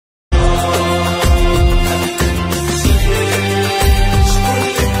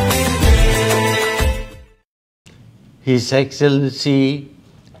His Excellency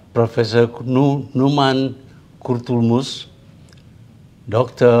Professor Numan Kurtulmus,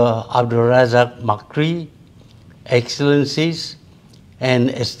 Dr. Abdul Razak Makri, Excellencies and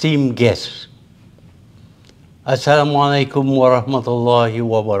esteemed guests. Assalamualaikum warahmatullahi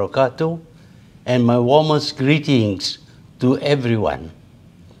wabarakatuh, and my warmest greetings to everyone.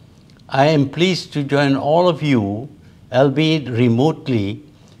 I am pleased to join all of you, albeit remotely,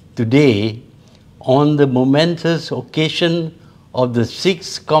 today on the momentous occasion of the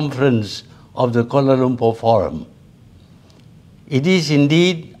 6th conference of the Kuala Lumpur Forum. It is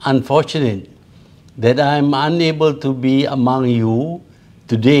indeed unfortunate that I am unable to be among you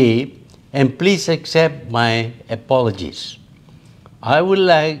today, and please accept my apologies. I would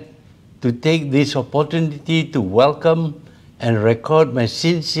like to take this opportunity to welcome and record my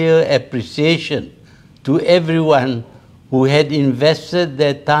sincere appreciation to everyone who had invested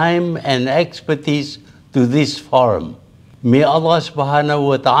their time and expertise to this forum. May Allah subhanahu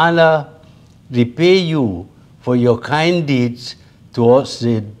wa ta'ala repay you for your kind deeds towards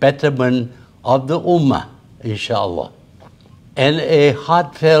the betterment of the Ummah, inshallah. And a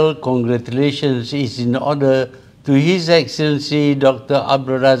heartfelt congratulations is in order to His Excellency Dr.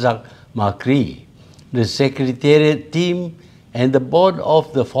 Abdul Razak Makri, the Secretariat team and the board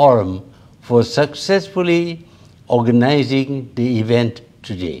of the forum for successfully organizing the event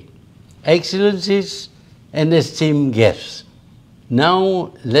today. Excellencies and esteemed guests,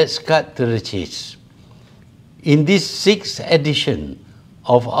 now let's cut to the chase. In this 6th edition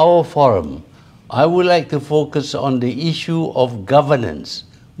of our forum, I would like to focus on the issue of governance,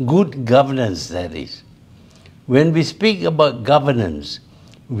 good governance that is. When we speak about governance,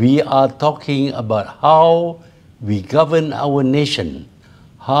 we are talking about how we govern our nation,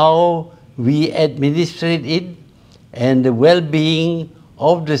 how we administrate it, and the well-being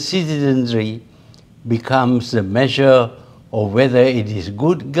of the citizenry becomes the measure of whether it is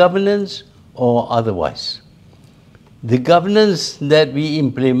good governance or otherwise. The governance that we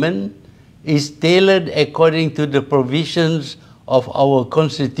implement is tailored according to the provisions of our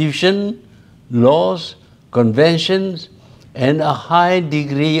Constitution, laws, conventions, and a high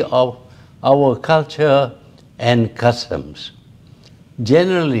degree of our culture and customs.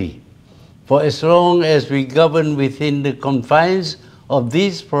 Generally, for as long as we govern within the confines of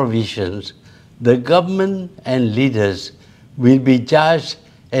these provisions, the government and leaders will be judged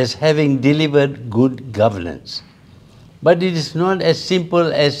as having delivered good governance. But it is not as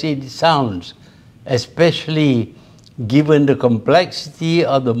simple as it sounds, especially given the complexity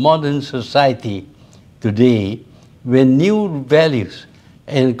of the modern society today, when new values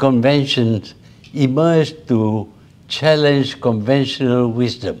and conventions emerge to challenge conventional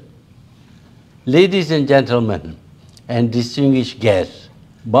wisdom. Ladies and gentlemen, and distinguished guests,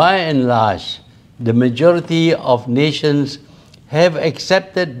 by and large, the majority of nations have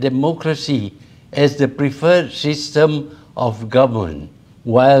accepted democracy as the preferred system of government.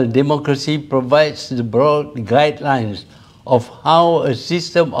 While democracy provides the broad guidelines of how a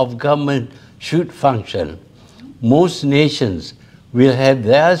system of government should function, most nations will have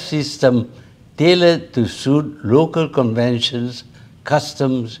their system tailored to suit local conventions,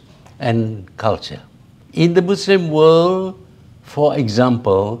 customs, and culture. In the Muslim world, for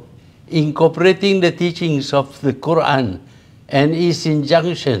example, incorporating the teachings of the Quran and its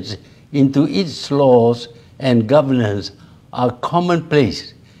injunctions into its laws and governance are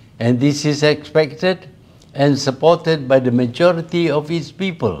commonplace, and this is expected and supported by the majority of its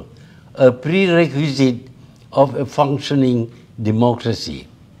people, a prerequisite of a functioning democracy.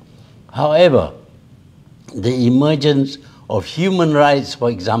 However, the emergence of human rights, for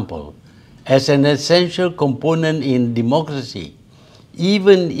example, as an essential component in democracy,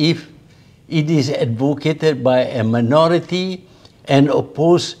 even if it is advocated by a minority and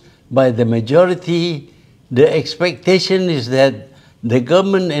opposed by the majority, the expectation is that the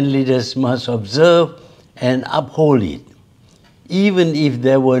government and leaders must observe and uphold it, even if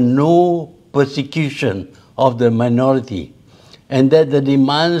there were no persecution of the minority, and that the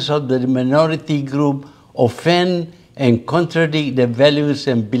demands of the minority group offend and contradict the values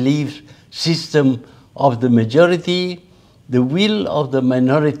and belief system of the majority, the will of the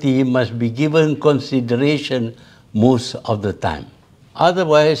minority must be given consideration most of the time.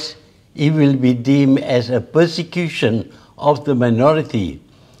 Otherwise, it will be deemed as a persecution of the minority,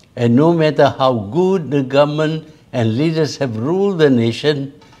 and no matter how good the government and leaders have ruled the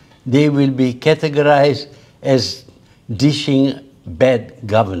nation, they will be categorized as dishing bad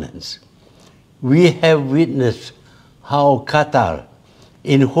governance. We have witnessed how Qatar,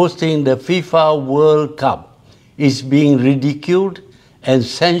 in hosting the FIFA World Cup, is being ridiculed and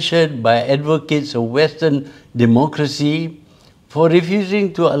censured by advocates of Western democracy, for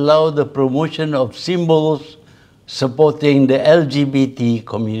refusing to allow the promotion of symbols supporting the LGBT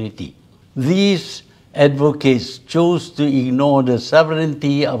community. These advocates chose to ignore the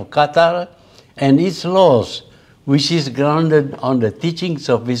sovereignty of Qatar and its laws, which is grounded on the teachings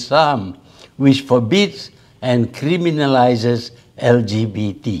of Islam, which forbids and criminalizes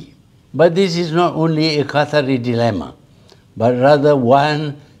LGBT. But this is not only a Qatari dilemma, but rather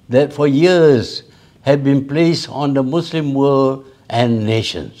one that for years had been placed on the Muslim world and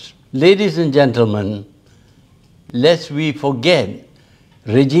nations. Ladies and gentlemen, lest we forget,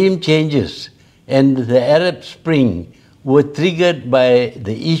 regime changes and the Arab Spring were triggered by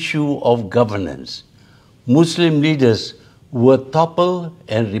the issue of governance. Muslim leaders were toppled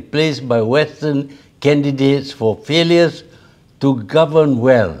and replaced by Western candidates for failures to govern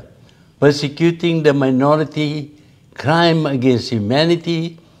well, persecuting the minority, crime against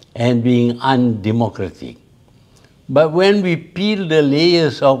humanity, and being undemocratic. But when we peel the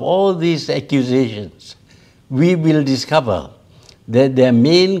layers of all these accusations, we will discover that their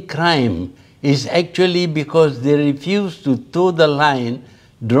main crime is actually because they refuse to toe the line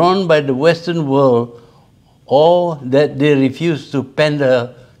drawn by the Western world, or that they refuse to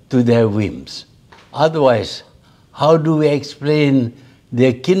pander to their whims. Otherwise, how do we explain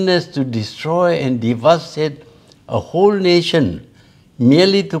their keenness to destroy and devastate a whole nation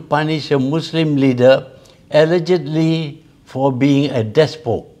merely to punish a Muslim leader allegedly for being a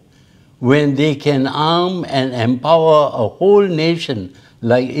despot, when they can arm and empower a whole nation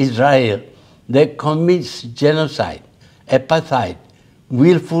like Israel that commits genocide, apartheid,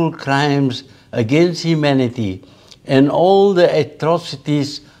 willful crimes against humanity, and all the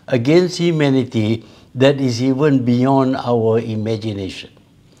atrocities against humanity that is even beyond our imagination.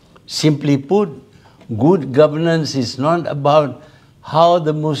 Simply put, good governance is not about how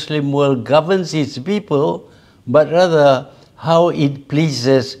the Muslim world governs its people, but rather how it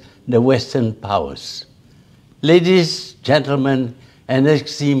pleases the Western powers. Ladies, gentlemen, and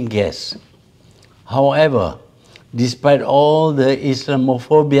esteemed guests, however, despite all the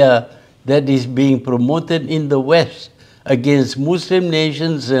Islamophobia that is being promoted in the West against Muslim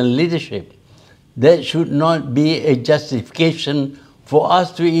nations and leadership, that should not be a justification for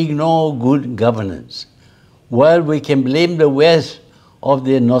us to ignore good governance. While we can blame the West of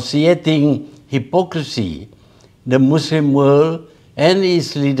their nauseating hypocrisy, the Muslim world and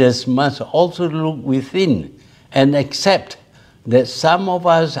its leaders must also look within and accept that some of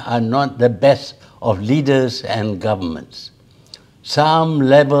us are not the best of leaders and governments. Some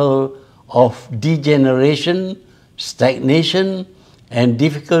level of degeneration, stagnation, and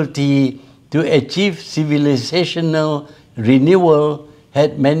difficulty to achieve civilisational renewal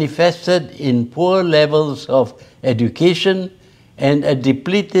had manifested in poor levels of education and a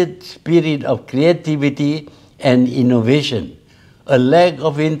depleted spirit of creativity and innovation, a lack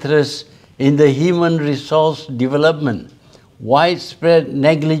of interest in the human resource development, widespread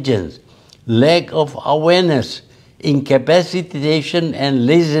negligence, lack of awareness, incapacitation and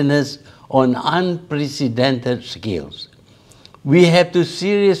laziness on unprecedented scales. We have to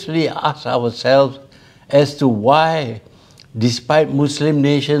seriously ask ourselves as to why, despite Muslim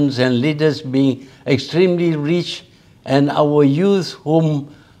nations and leaders being extremely rich and our youth,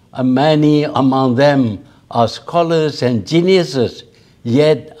 whom many among them are scholars and geniuses,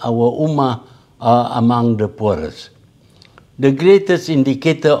 yet our Ummah are among the poorest. The greatest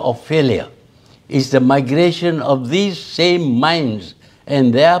indicator of failure is the migration of these same minds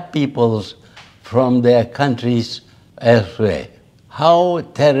and their peoples from their countries elsewhere. How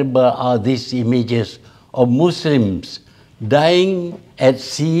terrible are these images of Muslims dying at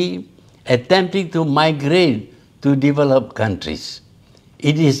sea, attempting to migrate to developed countries.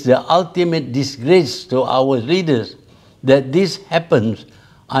 It is the ultimate disgrace to our leaders that this happens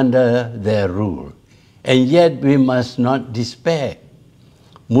under their rule. And yet we must not despair.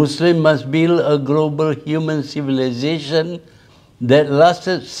 Muslims must build a global human civilization that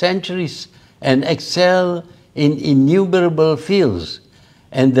lasted centuries and excel in innumerable fields,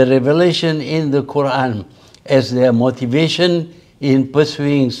 and the revelation in the Quran as their motivation in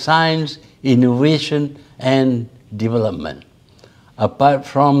pursuing science, innovation, and development. Apart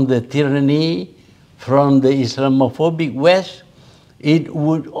from the tyranny from the Islamophobic West, it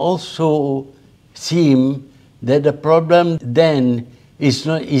would also seem that the problem then is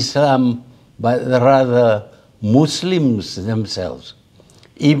not Islam, but rather Muslims themselves.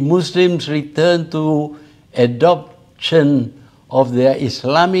 If Muslims return to adoption of their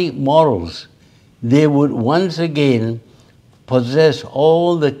Islamic morals, they would once again possess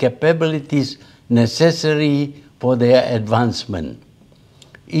all the capabilities necessary for their advancement.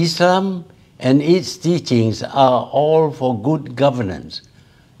 Islam and its teachings are all for good governance.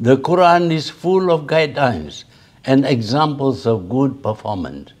 The Quran is full of guidelines and examples of good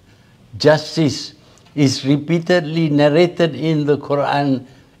performance. Justice is repeatedly narrated in the Quran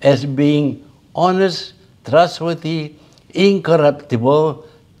as being honest, trustworthy, incorruptible,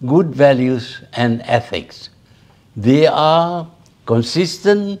 good values and ethics. They are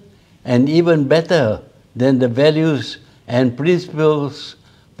consistent and even better than the values and principles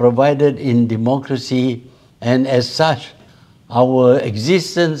provided in democracy, and as such, our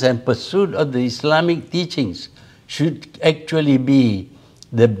existence and pursuit of the Islamic teachings should actually be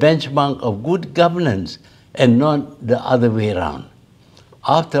the benchmark of good governance and not the other way around.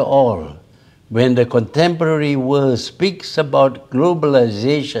 After all, when the contemporary world speaks about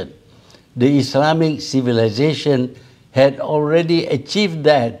globalization, the Islamic civilization had already achieved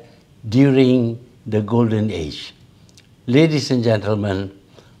that during the Golden Age. Ladies and gentlemen,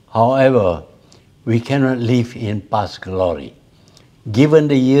 however, we cannot live in past glory. Given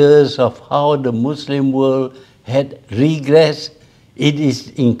the years of how the Muslim world had regressed, it is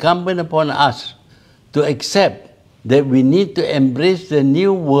incumbent upon us to accept that we need to embrace the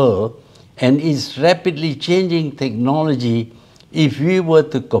new world and its rapidly changing technology if we were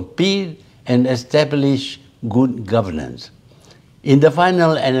to compete and establish good governance. In the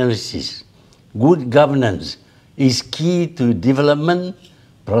final analysis, good governance is key to development,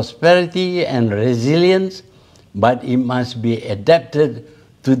 prosperity and resilience, but it must be adapted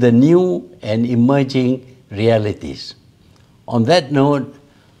to the new and emerging realities. On that note,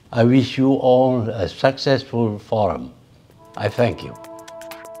 I wish you all a successful forum. I thank you.